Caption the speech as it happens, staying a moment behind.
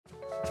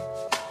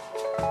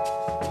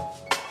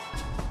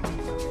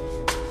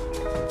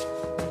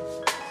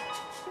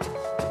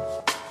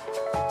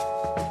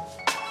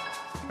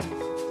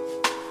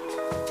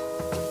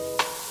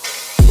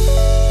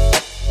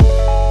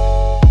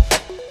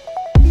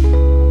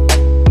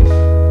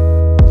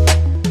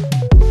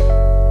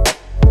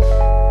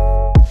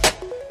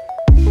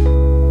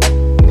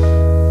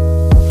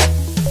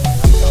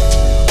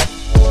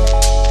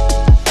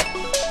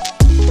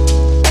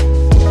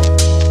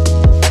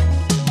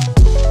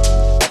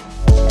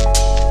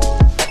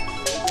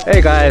Hey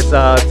guys,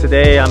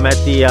 today I'm at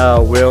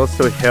the Wheels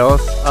to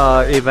Hills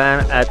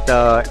event at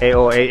the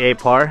AOAA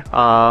Park.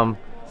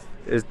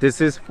 This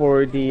is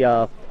for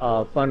the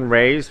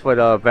fundraise for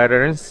the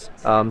veterans.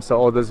 So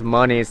all those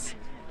monies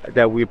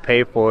that we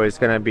pay for is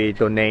gonna be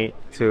donated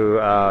to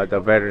the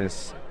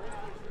veterans.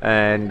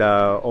 And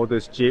all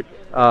those Jeep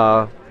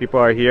people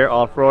are here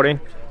off-roading.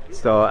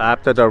 So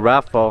after the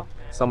raffle,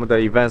 some of the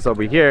events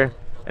over here,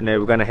 and then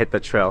we're gonna hit the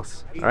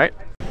trails. All right.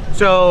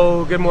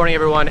 So good morning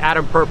everyone,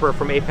 Adam Perper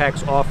from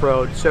Apex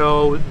Off-Road.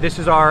 So this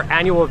is our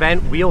annual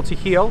event, Wheel to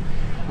Heal,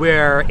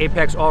 where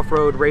Apex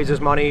Off-Road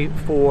raises money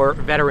for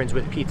veterans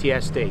with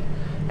PTSD.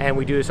 And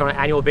we do this on an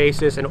annual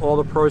basis, and all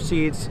the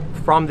proceeds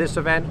from this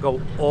event go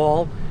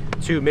all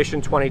to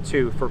Mission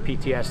 22 for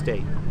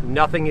PTSD.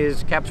 Nothing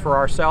is kept for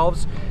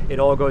ourselves, it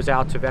all goes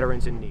out to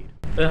veterans in need.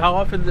 And how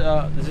often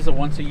is this a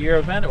once-a-year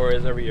event, or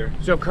is it every year?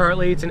 So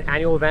currently it's an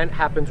annual event,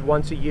 happens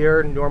once a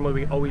year. Normally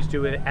we always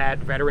do it at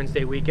Veterans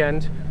Day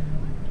weekend.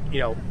 You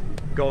know,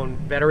 going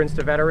veterans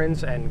to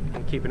veterans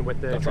and keeping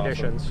with the That's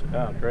traditions. Awesome.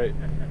 Yeah, great.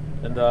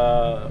 And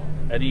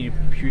any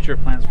future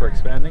plans for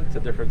expanding to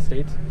different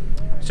states?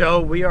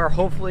 So we are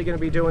hopefully going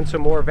to be doing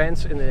some more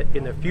events in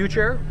the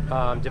future,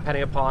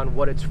 depending upon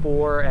what it's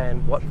for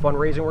and what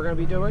fundraising we're going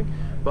to be doing.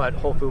 But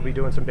hopefully we'll be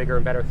doing some bigger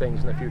and better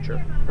things in the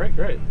future. Great,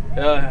 great.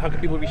 How can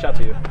people reach out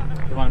to you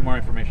if they want more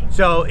information?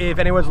 So if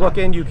anyone's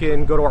looking, you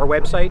can go to our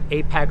website,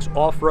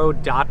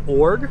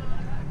 apexoffroad.org.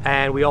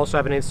 And we also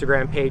have an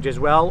Instagram page as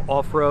well,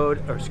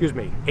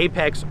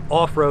 Apex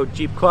Off-Road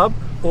Jeep Club,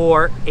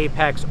 or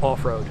Apex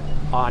Off-Road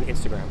on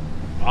Instagram.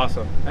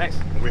 Awesome, thanks.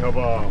 We have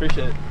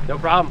appreciate it. No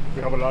problem.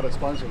 We have a lot of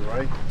sponsors,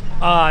 right?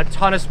 A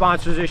ton of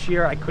sponsors this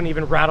year. I couldn't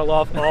even rattle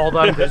off all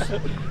of them.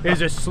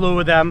 There's a slew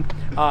of them.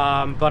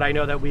 But I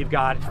know that we've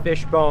got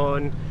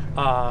Fishbone,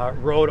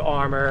 Road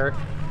Armor,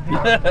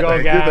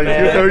 Go Gavin.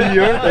 Thank you. 30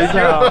 years. Thank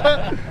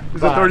you.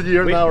 It's the third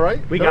year now, right?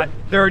 We got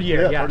third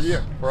year. Yeah, yes. third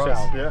year for us.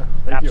 Yeah,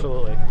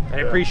 absolutely. And I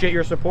appreciate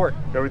your support.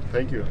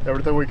 Thank you.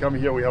 Every time we come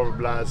here, we have a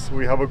blast.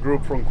 We have a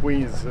group from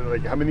Queens.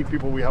 Like, how many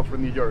people we have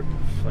from New York?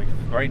 Like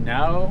right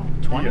now,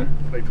 20. Yeah,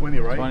 like 20,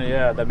 right? 20,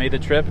 yeah. That made the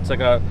trip. It's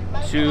like a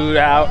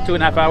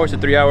 2.5 hours to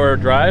 3 hour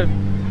drive.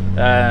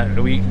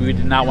 We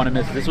did not want to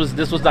miss it.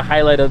 This was the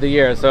highlight of the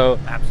year. So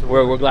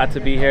we're glad to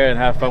be here and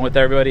have fun with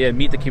everybody and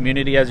meet the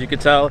community. As you can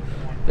tell,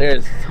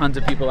 there's tons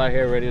of people out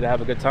here ready to have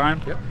a good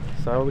time. Yep.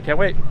 So we can't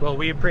wait. Well,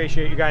 we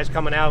appreciate you guys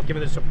coming out,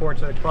 giving the support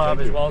to the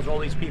club, as well as all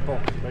these people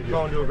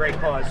going to a great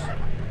cause.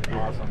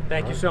 Awesome.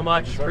 Thank you so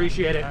much.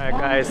 Appreciate it. All right,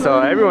 guys. So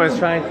everyone's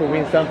trying to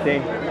win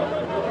something.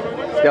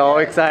 They're all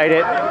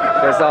excited.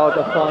 There's all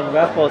the fun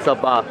raffles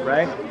above,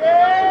 right?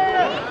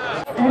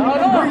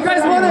 You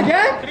guys won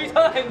again? 3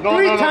 times. No,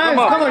 3 times.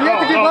 Come on, you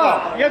have to give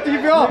up. You have to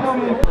give it up.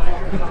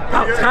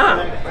 About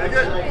time.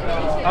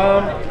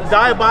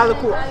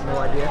 Diabolical. No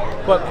idea.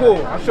 But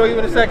cool. I'll show you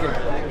in a second.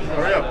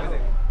 Hurry up.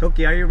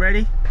 Toki, are you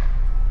ready?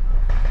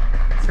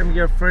 It's gonna be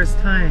your first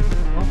time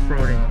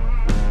off-roading.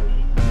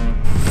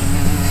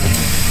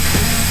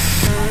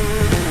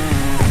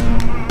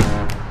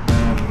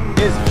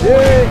 It's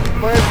good.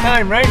 First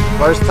time, right?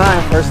 First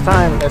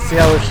time. Let's see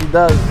how she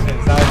does.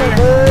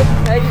 Good.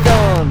 How you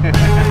doing?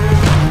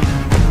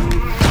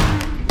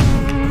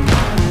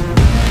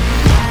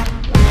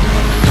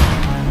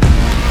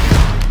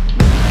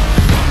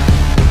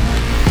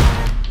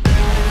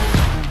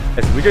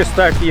 We just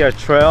start the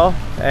trail,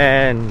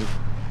 and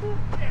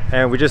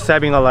we're just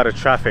having a lot of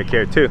traffic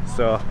here too.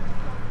 So,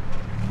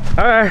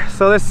 all right.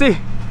 So let's see.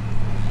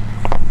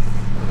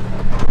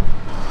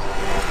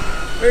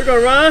 Where you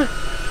gonna run?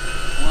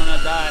 Wanna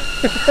die.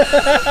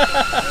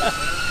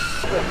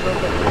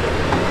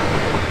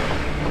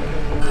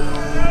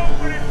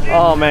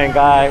 Oh man,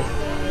 guys,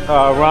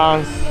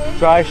 Ron's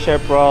dry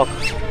ship broke.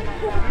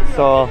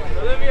 So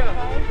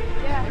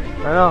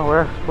I know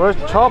we're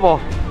in trouble.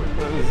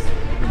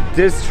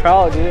 This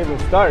trail didn't even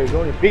start, it's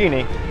only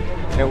beginning,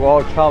 and we're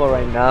all in trouble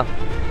right now.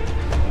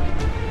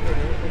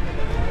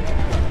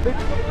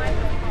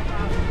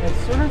 As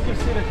soon as you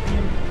see the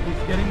team is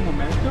getting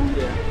momentum,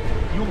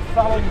 you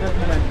follow that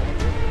momentum.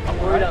 I'm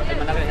worried. Am I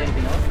not gonna hit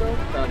anything else though?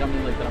 Like I'm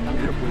like that. I'm not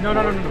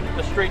gonna. No.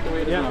 Just straight the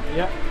way it is.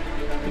 Yeah.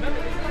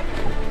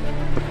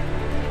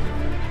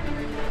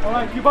 All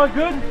right, you both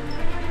good?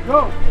 Go.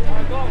 All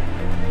right, go.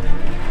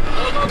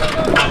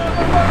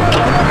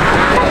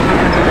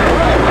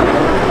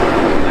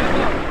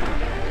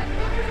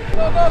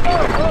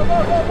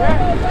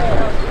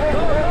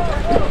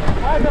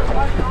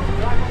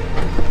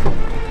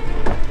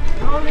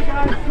 Slowly,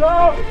 guys,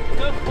 slow.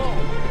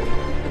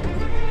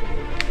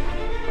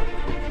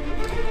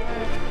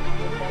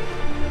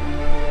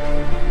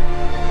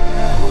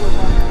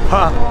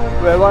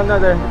 We have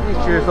another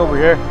issues over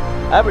here.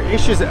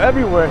 Issues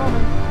everywhere.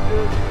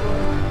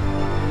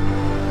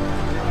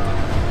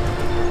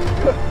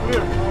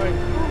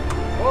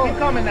 Keep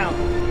coming now.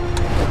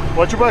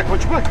 Watch your back.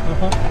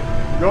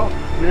 Go.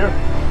 Clear.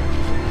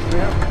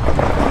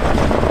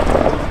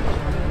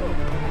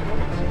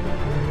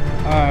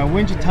 Alright,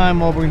 winter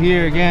time over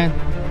here again.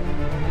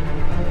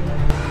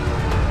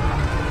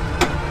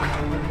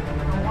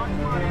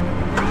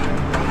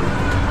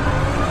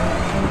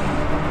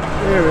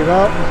 There we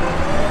go.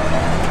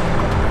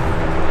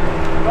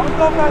 Don't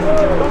go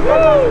passenger, don't go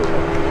passenger.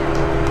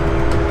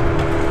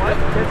 What?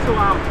 That's so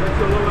out, that's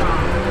a little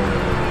out.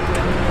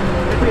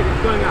 That's it,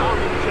 it's going out.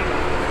 It's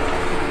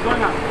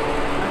going out.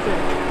 That's it.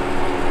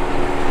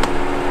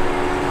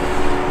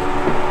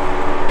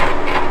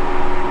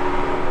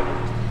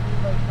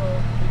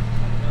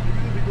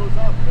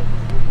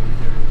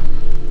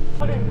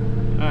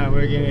 Alright,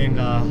 we're getting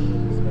the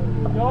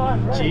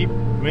Jeep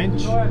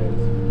winch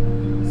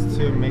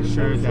to make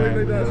sure that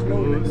the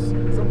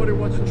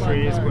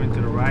tree is going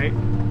to the right,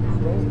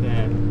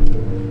 then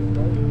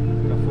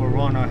the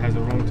Forerunner has a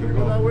room to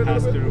go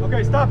pass through.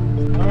 Okay, stop.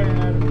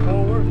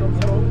 Forward, come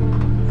slow.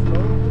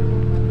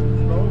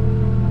 Slow.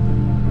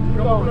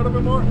 Come up a little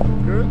bit more.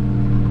 Good.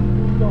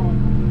 Keep going.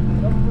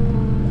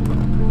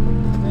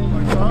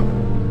 Like stop.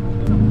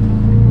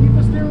 Keep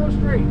the steering wheel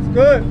straight. It's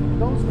good.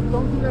 Don't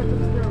do that to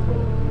the steering wheel.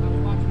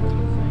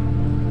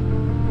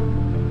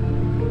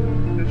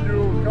 Did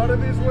you cut it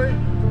this way?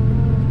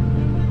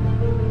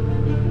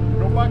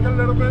 Go back a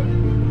little bit.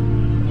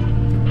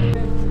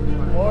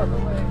 More.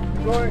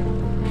 Keep going.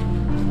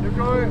 Keep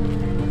going.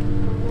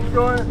 Keep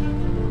going.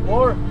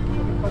 More.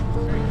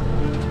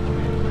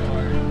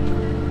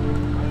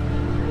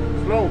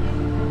 Slow.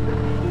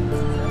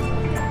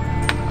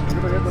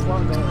 You're gonna hit the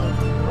button.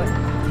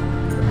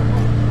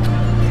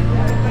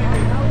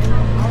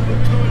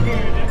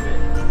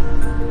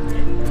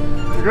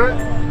 You good?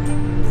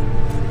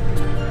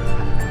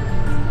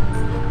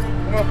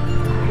 Come up.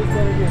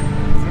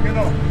 Let me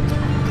know.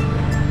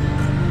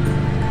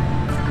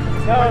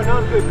 No,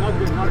 not good, not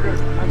good, not good.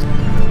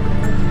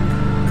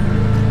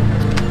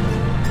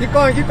 Keep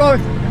going, keep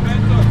going.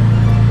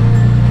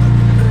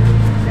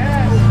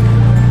 Yes.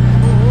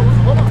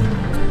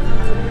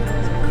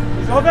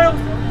 Is over?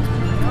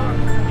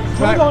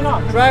 Smooth or not?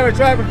 Driver.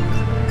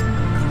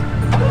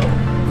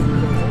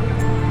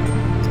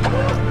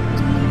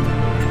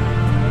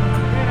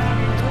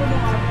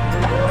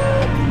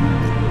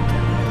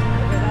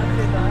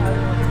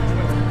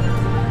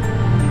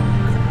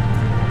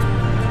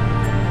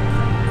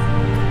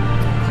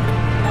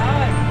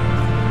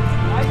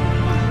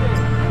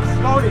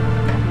 Slowly.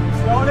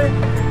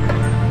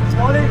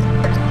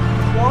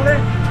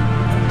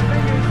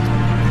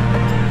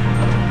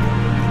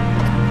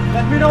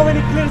 Let me know when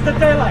it clears the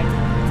taillight.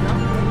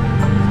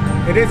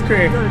 It is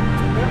clear.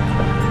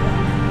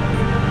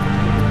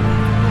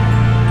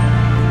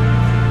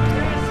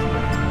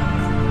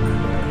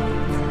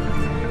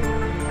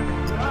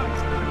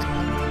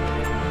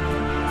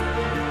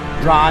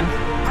 Ron,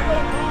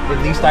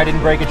 at least I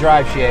didn't break a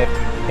drive shaft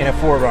in a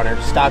 4Runner,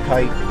 stock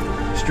height,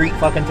 street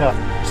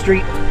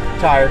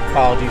tire,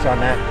 apologies on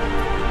that,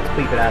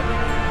 bleep it out.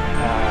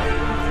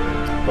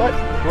 But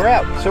we're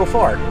out so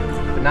far,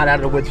 but not out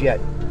of the woods yet.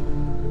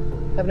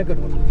 Having a good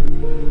one.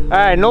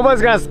 Alright,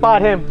 nobody's gonna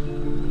spot him.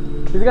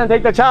 He's gonna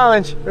take the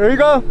challenge. Here we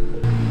go.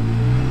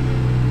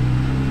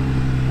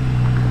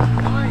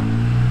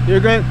 You're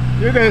good.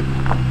 You're good.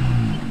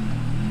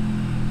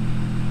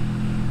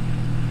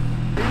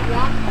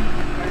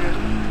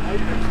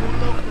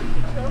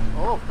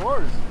 Oh, of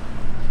course.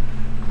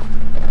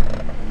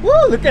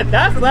 Woo, look at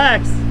that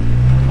flex.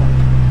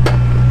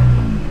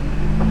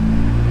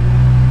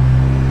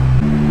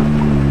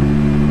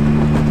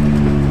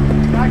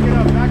 Back it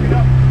up.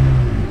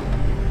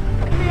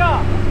 Give me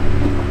up.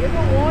 Give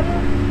the water.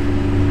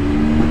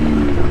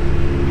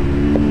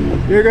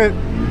 You're good.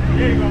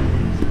 There you go.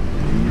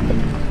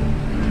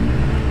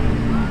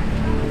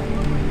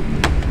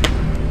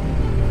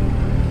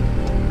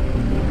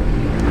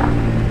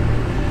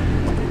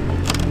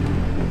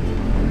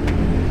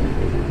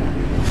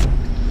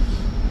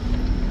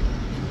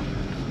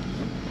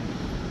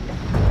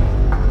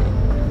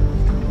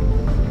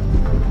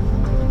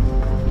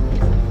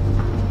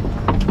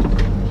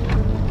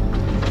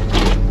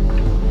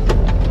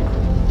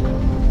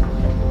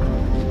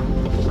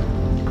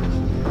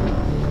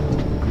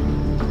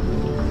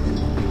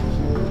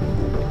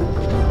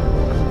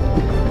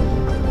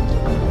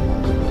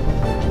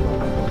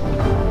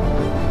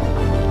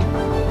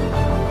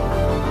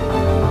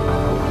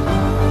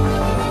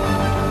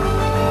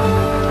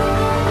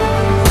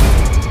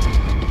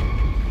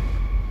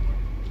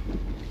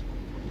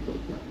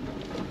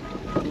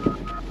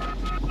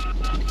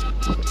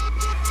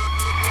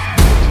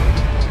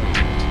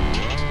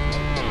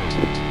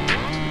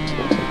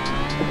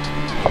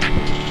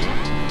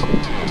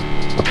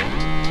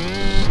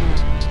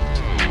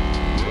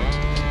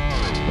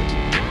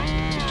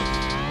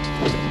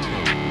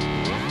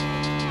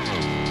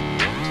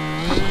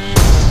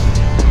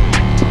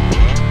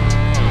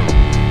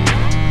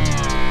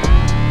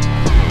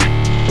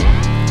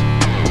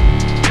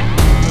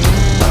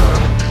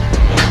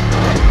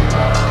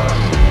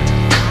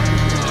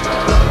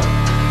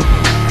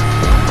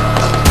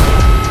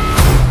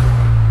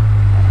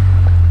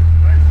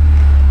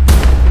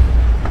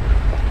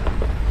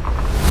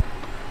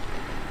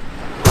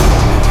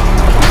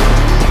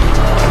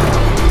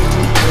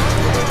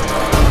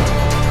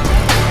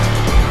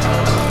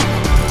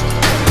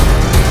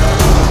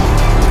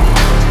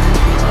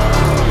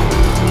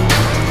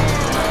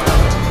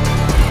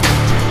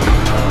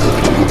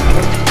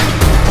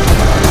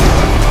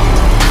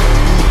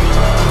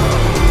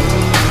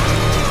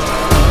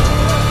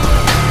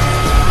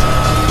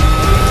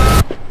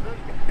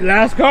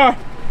 Last car.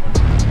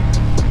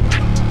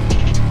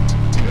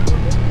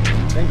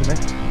 Thank you, man.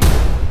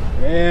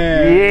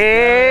 Yeah!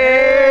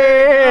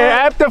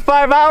 After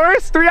 5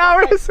 hours, 3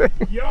 hours.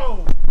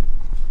 Yo,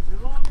 the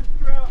longest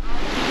trail out.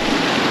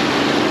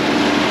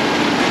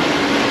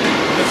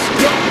 Let's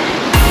go.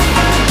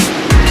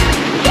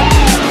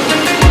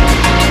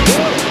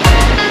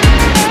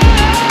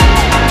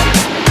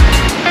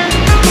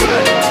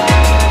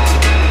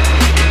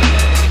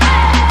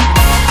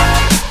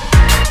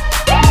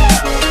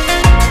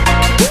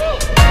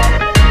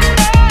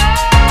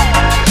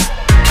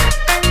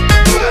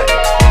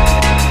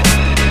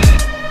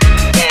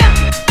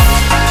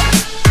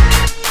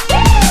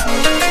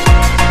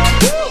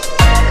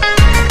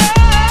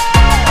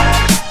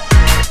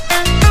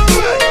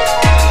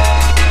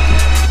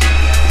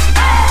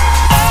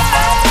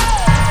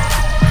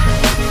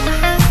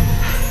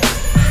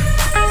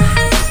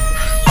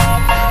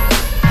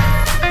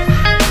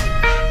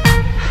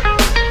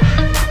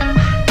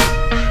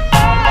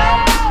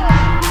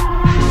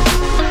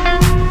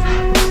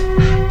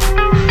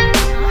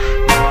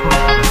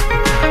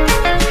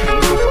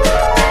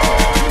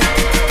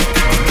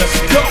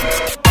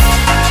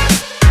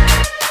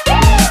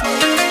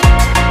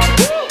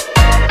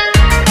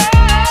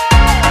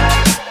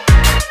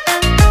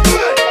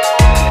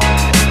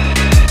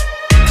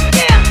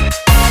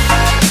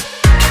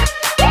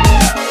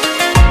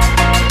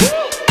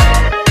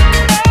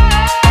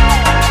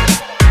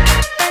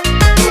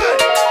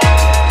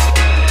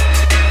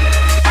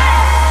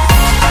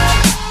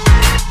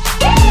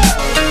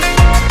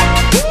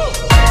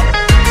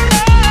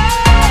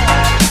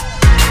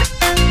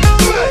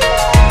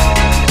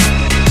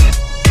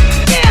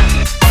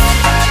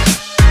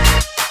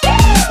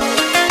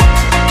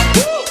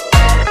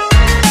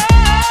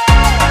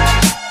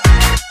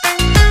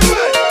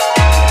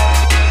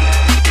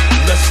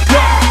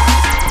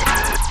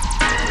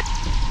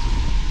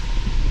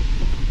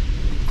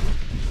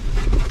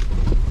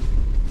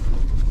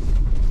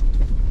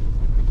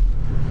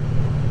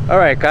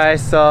 Alright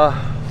guys, so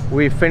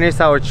we finished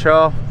our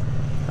trail.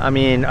 I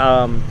mean,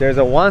 there's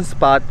a one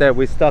spot that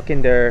we stuck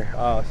in there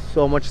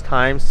so much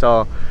time,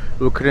 so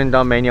we couldn't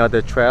do many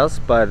other trails,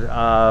 but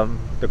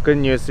the good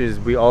news is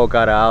we all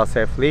got out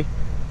safely,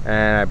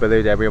 and I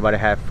believe everybody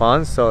had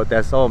fun, so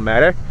that's all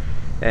matter.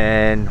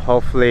 And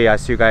hopefully I'll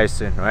see you guys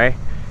soon. Alright,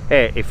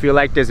 hey, if you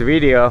like this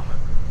video,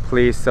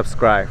 please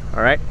subscribe.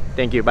 Alright,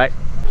 thank you, bye.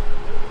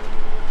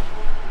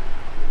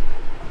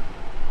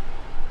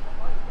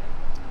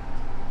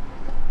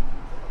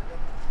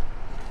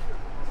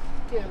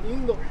 Qué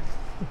lindo.